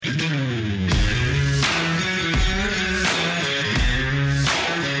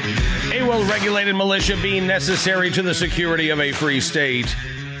unregulated militia being necessary to the security of a free state.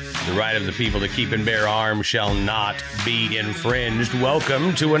 The right of the people to keep and bear arms shall not be infringed.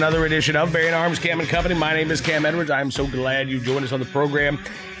 Welcome to another edition of Bearing Arms Cam and Company. My name is Cam Edwards. I'm so glad you joined us on the program.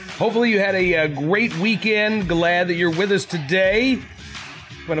 Hopefully you had a great weekend. Glad that you're with us today.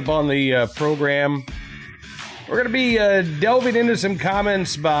 Went up on the program. We're going to be delving into some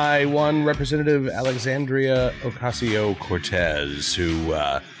comments by one Representative Alexandria Ocasio-Cortez, who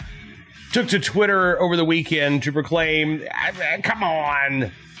took to Twitter over the weekend to proclaim, come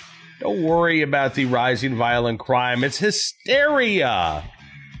on, don't worry about the rising violent crime. It's hysteria.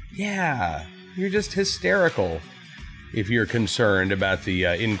 Yeah, you're just hysterical if you're concerned about the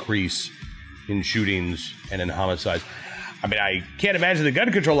increase in shootings and in homicides. I mean, I can't imagine the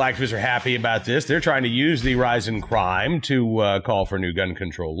gun control activists are happy about this. They're trying to use the rise in crime to call for new gun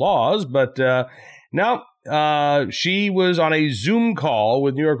control laws. But no, she was on a Zoom call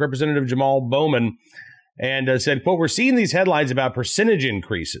with New York Representative Jamal Bowman and said, quote, "We're seeing these headlines about percentage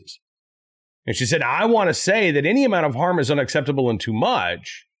increases." And she said, "I want to say that any amount of harm is unacceptable and too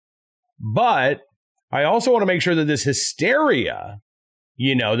much. But I also want to make sure that this hysteria,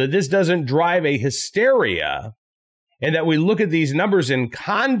 that this doesn't drive a hysteria. And that we look at these numbers in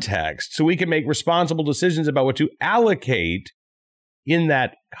context so we can make responsible decisions about what to allocate in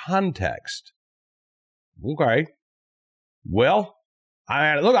that context." Okay. Well,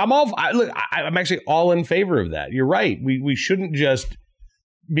 I'm actually all in favor of that. You're right. We shouldn't just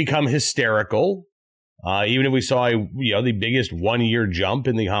become hysterical. Even if we saw the biggest 1 year jump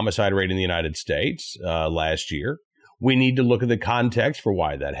in the homicide rate in the United States last year, we need to look at the context for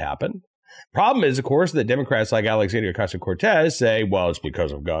why that happened. Problem is, of course, that Democrats like Alexandria Ocasio-Cortez say, well, it's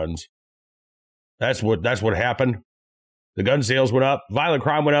because of guns. That's what happened. The gun sales went up, violent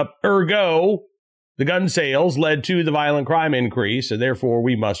crime went up, ergo, the gun sales led to the violent crime increase, and therefore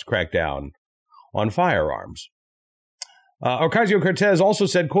we must crack down on firearms. Ocasio-Cortez also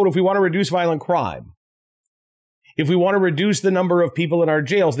said, quote, "If we want to reduce violent crime, if we want to reduce the number of people in our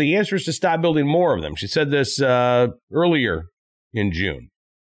jails, the answer is to stop building more of them." She said this earlier in June.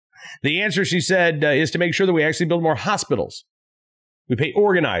 The answer, she said, is to make sure that we actually build more hospitals. We pay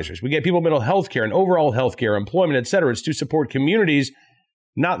organizers. We get people mental health care and overall health care, employment, et cetera. It's to support communities,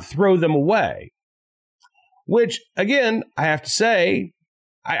 not throw them away. Which, again, I have to say,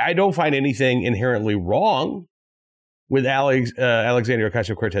 I don't find anything inherently wrong with Alexandria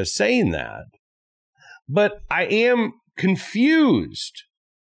Ocasio-Cortez saying that. But I am confused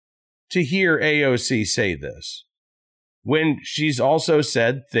to hear AOC say this, when she's also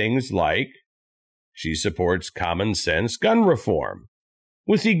said things like she supports common sense gun reform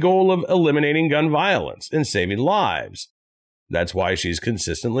with the goal of eliminating gun violence and saving lives. That's why she's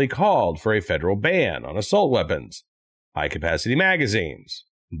consistently called for a federal ban on assault weapons, high-capacity magazines,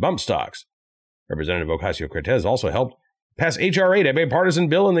 and bump stocks. Representative Ocasio-Cortez also helped pass H.R. 8, a bipartisan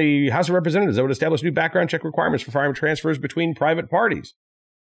bill in the House of Representatives that would establish new background check requirements for firearm transfers between private parties.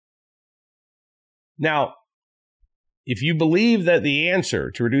 Now, if you believe that the answer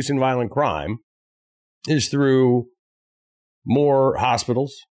to reducing violent crime is through more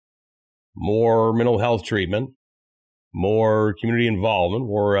hospitals, more mental health treatment, more community involvement,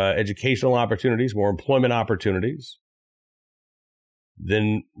 more educational opportunities, more employment opportunities,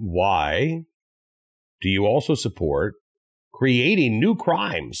 then why do you also support creating new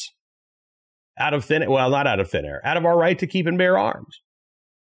crimes out of thin air? Well, not out of thin air, out of our right to keep and bear arms.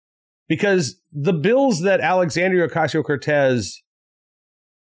 Because the bills that Alexandria Ocasio-Cortez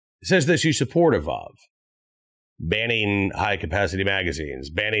says that she's supportive of, banning high-capacity magazines,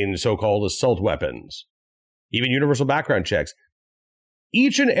 banning so-called assault weapons, even universal background checks,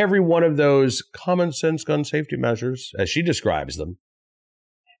 each and every one of those common-sense gun safety measures, as she describes them,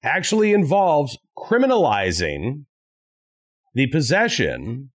 actually involves criminalizing the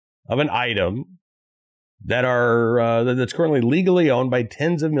possession of an item that's currently legally owned by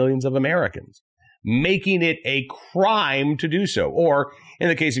tens of millions of Americans, making it a crime to do so. Or, in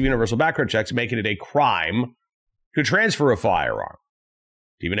the case of universal background checks, making it a crime to transfer a firearm,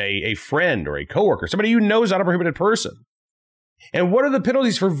 even a friend or a coworker, somebody who knows not a prohibited person. And what are the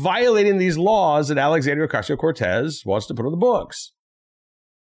penalties for violating these laws that Alexandria Ocasio-Cortez wants to put on the books?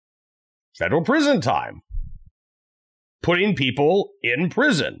 Federal prison time. Putting people in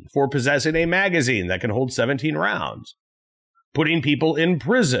prison for possessing a magazine that can hold 17 rounds. Putting people in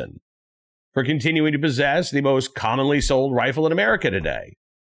prison for continuing to possess the most commonly sold rifle in America today.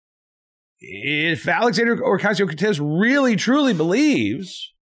 If Alexandria Ocasio-Cortez really, truly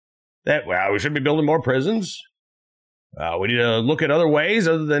believes that, we should be building more prisons, we need to look at other ways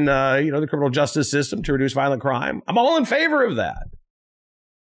other than, the criminal justice system to reduce violent crime, I'm all in favor of that.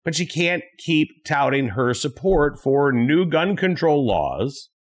 but she can't keep touting her support for new gun control laws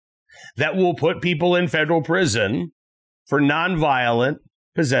that will put people in federal prison for nonviolent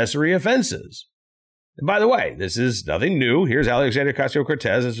possessory offenses. And by the way, this is nothing new. Here's Alexandria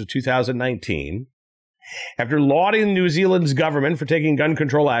Ocasio-Cortez as of 2019. After lauding New Zealand's government for taking gun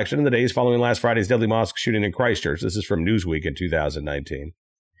control action in the days following last Friday's deadly mosque shooting in Christchurch, this is from Newsweek in 2019.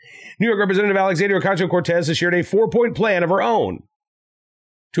 New York Representative Alexandria Ocasio-Cortez has shared a 4-point plan of her own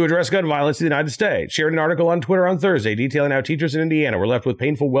to address gun violence in the United States. Shared an article on Twitter on Thursday detailing how teachers in Indiana were left with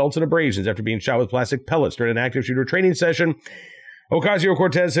painful welts and abrasions after being shot with plastic pellets during an active shooter training session.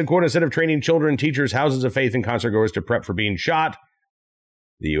 Ocasio-Cortez said, quote, instead of training children, teachers, houses of faith, and concertgoers to prep for being shot,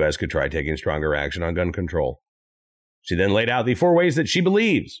 the U.S. could try taking stronger action on gun control. She then laid out the 4 ways that she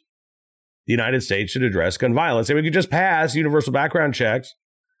believes the United States should address gun violence. And we could just pass universal background checks,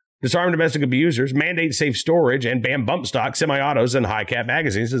 disarm domestic abusers, mandate safe storage, and ban bump stock, semi-autos, and high-cap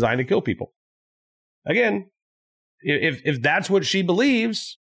magazines designed to kill people. Again, if that's what she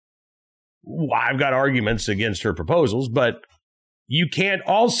believes, well, I've got arguments against her proposals, but you can't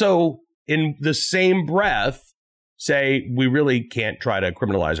also, in the same breath, say we really can't try to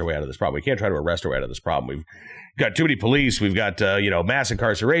criminalize our way out of this problem. We can't try to arrest our way out of this problem. We've got too many police. We've got, mass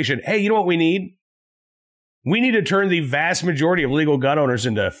incarceration. Hey, you know what we need? We need to turn the vast majority of legal gun owners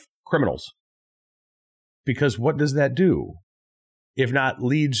into criminals. Because what does that do? If not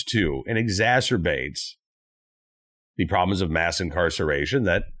leads to and exacerbates the problems of mass incarceration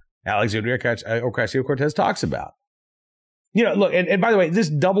that Alexandria Ocasio-Cortez talks about. Look, and by the way, this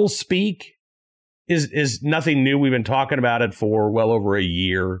double speak is nothing new. We've been talking about it for well over a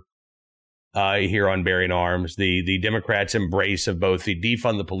year here on Bearing Arms. The Democrats' embrace of both the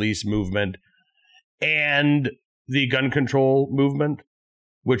defund the police movement and the gun control movement,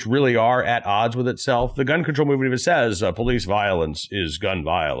 which really are at odds with itself. The gun control movement even says police violence is gun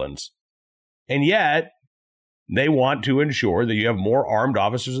violence. And yet, they want to ensure that you have more armed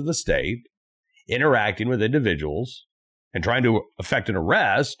officers of the state interacting with individuals and trying to effect an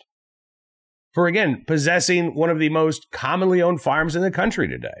arrest for, again, possessing one of the most commonly owned firearms in the country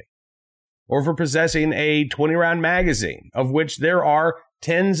today, or for possessing a 20-round magazine, of which there are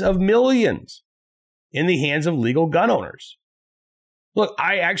tens of millions in the hands of legal gun owners. Look,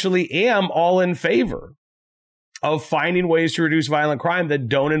 I actually am all in favor of finding ways to reduce violent crime that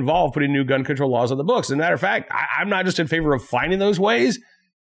don't involve putting new gun control laws on the books. As a matter of fact, I'm not just in favor of finding those ways.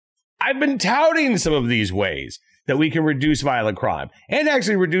 I've been touting some of these ways that we can reduce violent crime and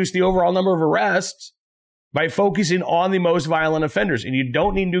actually reduce the overall number of arrests by focusing on the most violent offenders. And you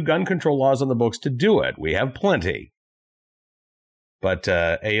don't need new gun control laws on the books to do it. We have plenty. But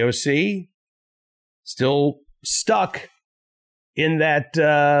AOC still stuck in that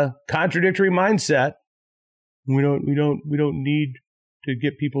contradictory mindset. We don't need to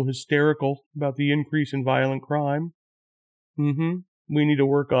get people hysterical about the increase in violent crime. We need to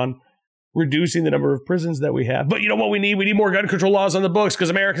work on reducing the number of prisons that we have. But you know what we need? We need more gun control laws on the books because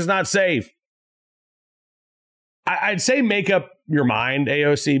America's not safe. I'd say make up your mind,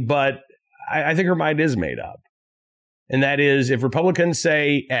 AOC, but I think her mind is made up. And that is, if Republicans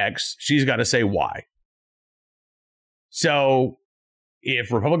say X, she's got to say Y. So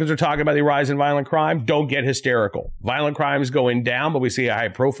if Republicans are talking about the rise in violent crime, don't get hysterical. Violent crime is going down, but we see a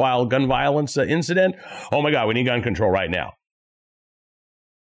high-profile gun violence incident. Oh, my God, we need gun control right now.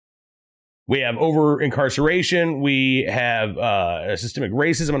 We have over-incarceration. We have systemic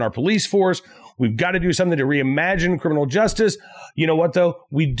racism in our police force. We've got to do something to reimagine criminal justice. You know what, though?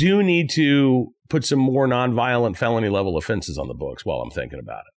 We do need to put some more nonviolent felony-level offenses on the books while I'm thinking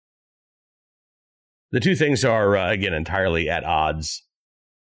about it. The two things are, again, entirely at odds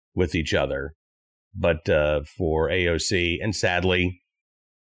with each other. But for AOC, and sadly,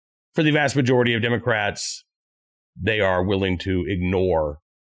 for the vast majority of Democrats, they are willing to ignore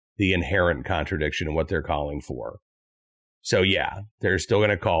the inherent contradiction in what they're calling for. So, yeah, they're still going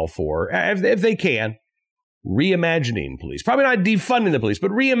to call for, if they can, reimagining police. Probably not defunding the police,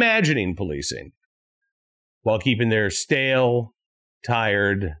 but reimagining policing while keeping their stale,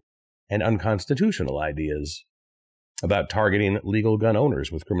 tired, and unconstitutional ideas about targeting legal gun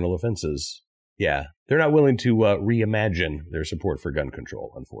owners with criminal offenses. Yeah, they're not willing to reimagine their support for gun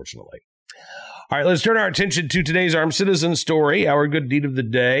control, unfortunately. All right, let's turn our attention to today's Armed Citizen story, our good deed of the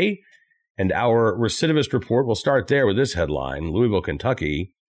day, and our recidivist report. We'll start there with this headline. Louisville,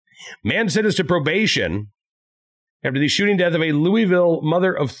 Kentucky. Man sentenced to probation after the shooting death of a Louisville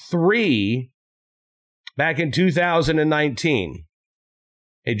mother of 3 back in 2019.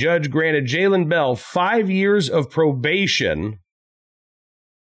 A judge granted Jalen Bell 5 years of probation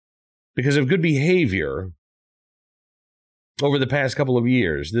because of good behavior over the past couple of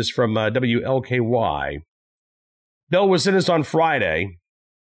years. This from WLKY. Bell was sentenced on Friday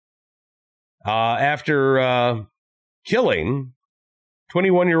after killing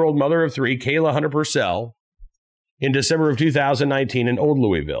 21-year-old mother of three, Kayla Hunter Purcell, in December of 2019 in Old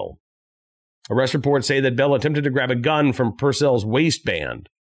Louisville. Arrest reports say that Bell attempted to grab a gun from Purcell's waistband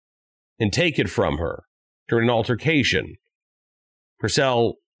and take it from her during an altercation.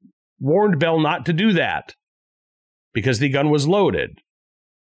 Purcell warned Bell not to do that because the gun was loaded.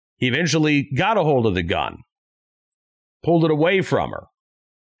 He eventually got a hold of the gun, pulled it away from her,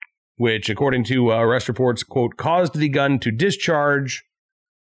 which, according to arrest reports, quote, caused the gun to discharge,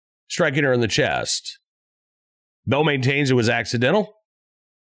 striking her in the chest. Bell maintains it was accidental.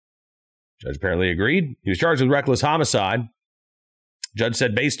 Judge apparently agreed. He was charged with reckless homicide. Judge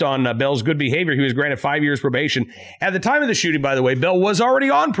said based on Bell's good behavior, he was granted 5 years probation. At the time of the shooting, by the way, Bell was already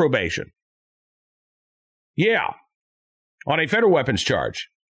on probation. Yeah, on a federal weapons charge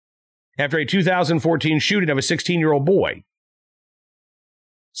after a 2014 shooting of a 16-year-old boy.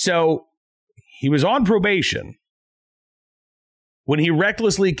 So he was on probation when he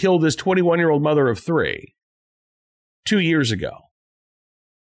recklessly killed this 21-year-old mother of three 2 years ago.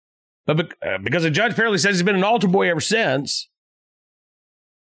 But because the judge apparently says he's been an altar boy ever since,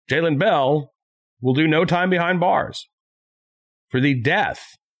 Jalen Bell will do no time behind bars for the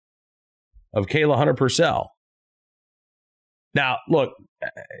death of Kayla Hunter Purcell. Now, look,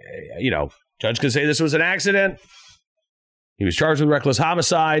 judge could say this was an accident. He was charged with reckless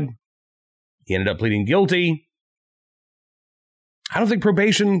homicide. He ended up pleading guilty. I don't think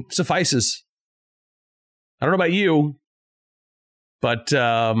probation suffices. I don't know about you, but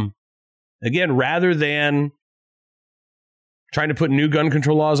again, rather than trying to put new gun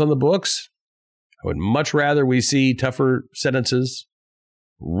control laws on the books, I would much rather we see tougher sentences,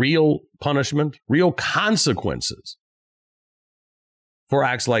 real punishment, real consequences for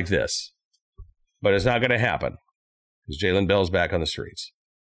acts like this. But it's not going to happen because Jalen Bell's back on the streets.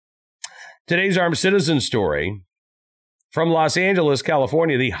 Today's armed citizen story from Los Angeles,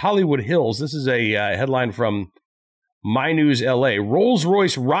 California, the Hollywood Hills. This is a headline from My News LA.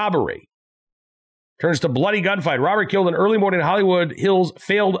 Rolls-Royce robbery turns to bloody gunfight. Robber killed in early morning Hollywood Hills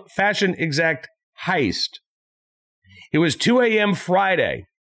failed fashion exact heist. It was 2 a.m. Friday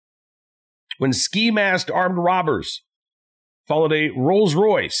when ski-masked armed robbers followed a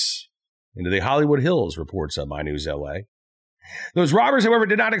Rolls-Royce into the Hollywood Hills, reports on My News LA. Those robbers, however,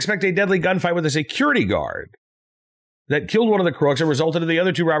 did not expect a deadly gunfight with a security guard that killed one of the crooks and resulted in the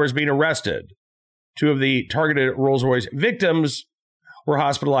other two robbers being arrested. Two of the targeted Rolls-Royce victims were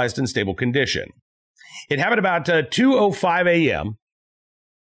hospitalized in stable condition. It happened about 2:05 a.m.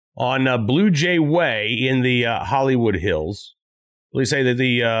 on Blue Jay Way in the Hollywood Hills. Police say that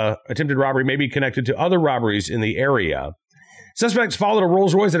the attempted robbery may be connected to other robberies in the area. Suspects followed a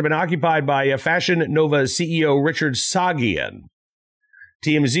Rolls-Royce that had been occupied by Fashion Nova CEO Richard Sagian.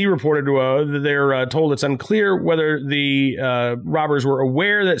 TMZ reported they're told it's unclear whether the robbers were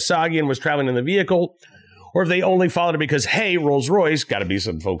aware that Sagian was traveling in the vehicle or if they only followed it because, hey, Rolls-Royce, got to be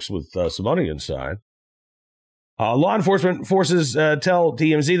some folks with some money inside. Law enforcement forces tell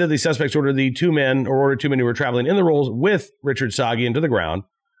TMZ that the suspects ordered two men who were traveling in the Rolls with Richard Sagian to the ground,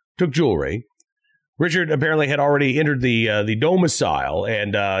 took jewelry. Richard apparently had already entered the domicile,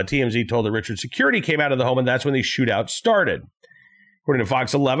 and TMZ told that Richard's security came out of the home, and that's when the shootout started. According to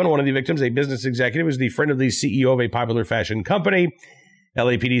Fox 11, one of the victims, a business executive, was the friend of the CEO of a popular fashion company.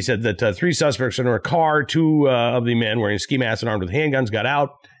 LAPD said that three suspects in a car, two of the men wearing ski masks and armed with handguns got out,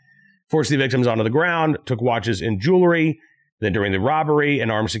 forced the victims onto the ground, took watches and jewelry. Then during the robbery,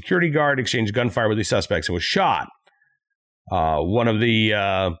 an armed security guard exchanged gunfire with the suspects and was shot. One of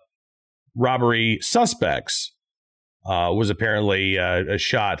the robbery suspects was apparently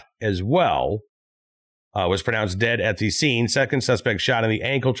shot as well. Was pronounced dead at the scene. Second suspect shot in the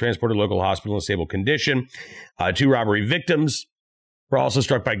ankle, transported to local hospital in stable condition. Two robbery victims were also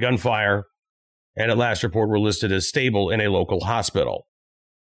struck by gunfire, and at last report were listed as stable in a local hospital.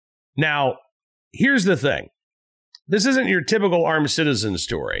 Now, here's the thing. This isn't your typical armed citizen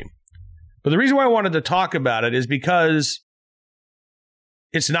story. But the reason why I wanted to talk about it is because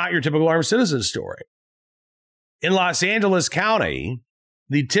it's not your typical armed citizen story. In Los Angeles County,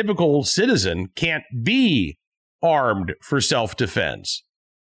 the typical citizen can't be armed for self-defense.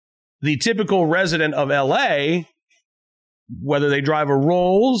 The typical resident of LA, whether they drive a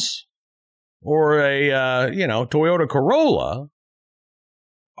Rolls or a Toyota Corolla,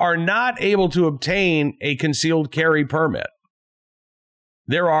 are not able to obtain a concealed carry permit.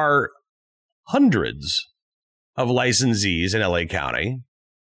 There are hundreds of licensees in LA County,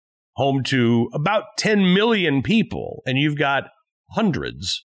 home to about 10 million people, and you've got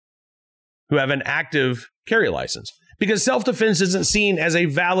hundreds who have an active carry license. Because self-defense isn't seen as a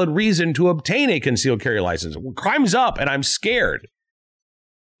valid reason to obtain a concealed carry license. Crime's up, and I'm scared.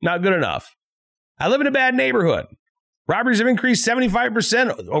 Not good enough. I live in a bad neighborhood. Robberies have increased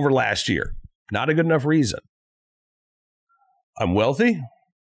 75% over last year. Not a good enough reason. I'm wealthy,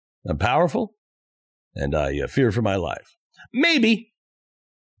 I'm powerful, and I fear for my life. Maybe.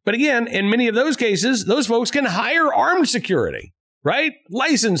 But again, in many of those cases, those folks can hire armed security, right?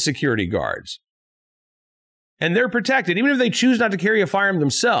 Licensed security guards. And they're protected, even if they choose not to carry a firearm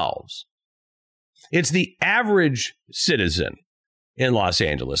themselves. It's the average citizen in Los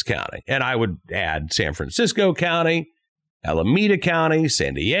Angeles County. And I would add San Francisco County, Alameda County,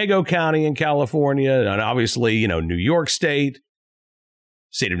 San Diego County in California, and obviously, New York State,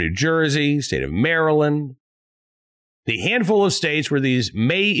 state of New Jersey, state of Maryland. The handful of states where these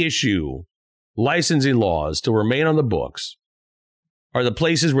may issue licensing laws to remain on the books are the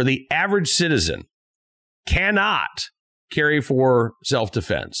places where the average citizen cannot carry for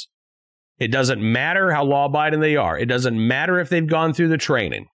self-defense. It doesn't matter how law-abiding they are. It doesn't matter if they've gone through the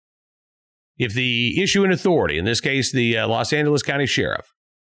training. If the issuing authority, in this case, the Los Angeles County Sheriff,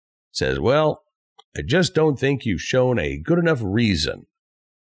 says, well, I just don't think you've shown a good enough reason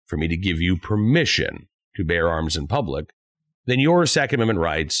for me to give you permission to bear arms in public, then your Second Amendment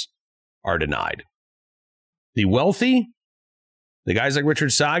rights are denied. The wealthy, the guys like Richard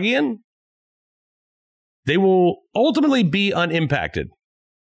Sagian, they will ultimately be unimpacted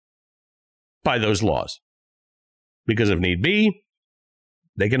by those laws. Because if need be,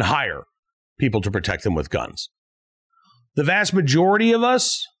 they can hire people to protect them with guns. The vast majority of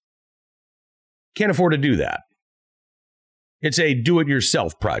us can't afford to do that. It's a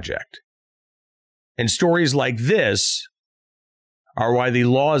do-it-yourself project. And stories like this are why the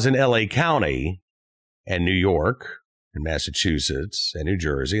laws in LA County and New York and Massachusetts and New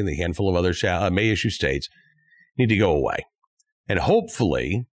Jersey and the handful of other may-issue states need to go away. And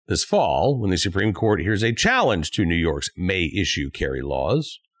hopefully, this fall, when the Supreme Court hears a challenge to New York's may-issue carry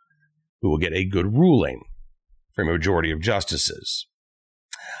laws, we will get a good ruling from a majority of justices.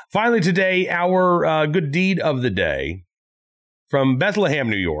 Finally today, our good deed of the day from Bethlehem,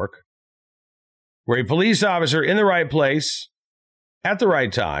 New York, where a police officer in the right place, at the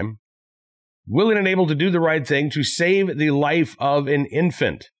right time, willing and able to do the right thing to save the life of an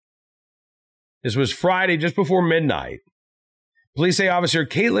infant. This was Friday, just before midnight. Police say Officer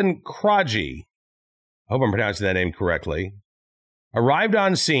Caitlin Croggy, I hope I'm pronouncing that name correctly, arrived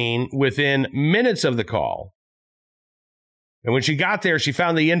on scene within minutes of the call. And when she got there, she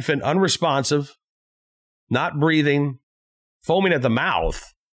found the infant unresponsive, not breathing, foaming at the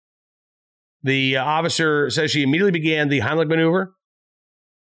mouth. The officer says she immediately began the Heimlich maneuver,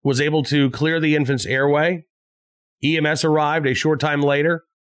 was able to clear the infant's airway. EMS arrived a short time later.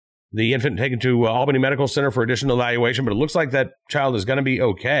 The infant taken to Albany Medical Center for additional evaluation, but it looks like that child is going to be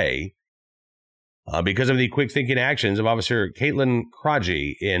okay because of the quick thinking actions of Officer Caitlin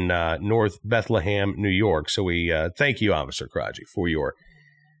Croggy in North Bethlehem, New York. So we thank you, Officer Croggy, for your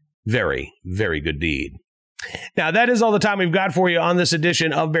very, very good deed. Now, that is all the time we've got for you on this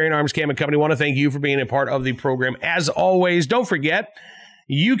edition of Bearing Arms Cam & Company. I want to thank you for being a part of the program. As always, don't forget,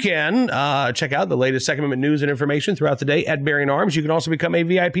 you can check out the latest Second Amendment news and information throughout the day at Bearing Arms. You can also become a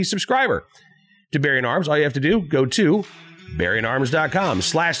VIP subscriber to Bearing Arms. All you have to do, go to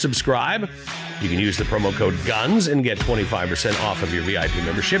bearingarms.com/subscribe. You can use the promo code GUNS and get 25% off of your VIP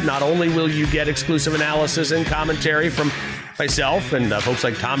membership. Not only will you get exclusive analysis and commentary from myself and folks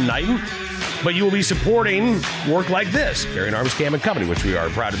like Tom Knighton, but you will be supporting work like this, Bearing Arms Cam & Company, which we are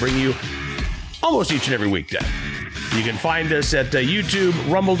proud to bring you almost each and every weekday. You can find us at YouTube,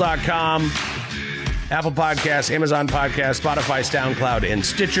 rumble.com, Apple Podcasts, Amazon Podcasts, Spotify, SoundCloud, and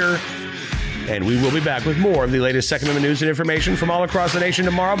Stitcher. And we will be back with more of the latest Second Amendment news and information from all across the nation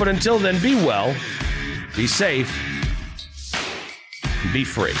tomorrow. But until then, be well, be safe, be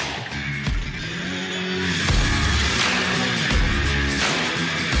free.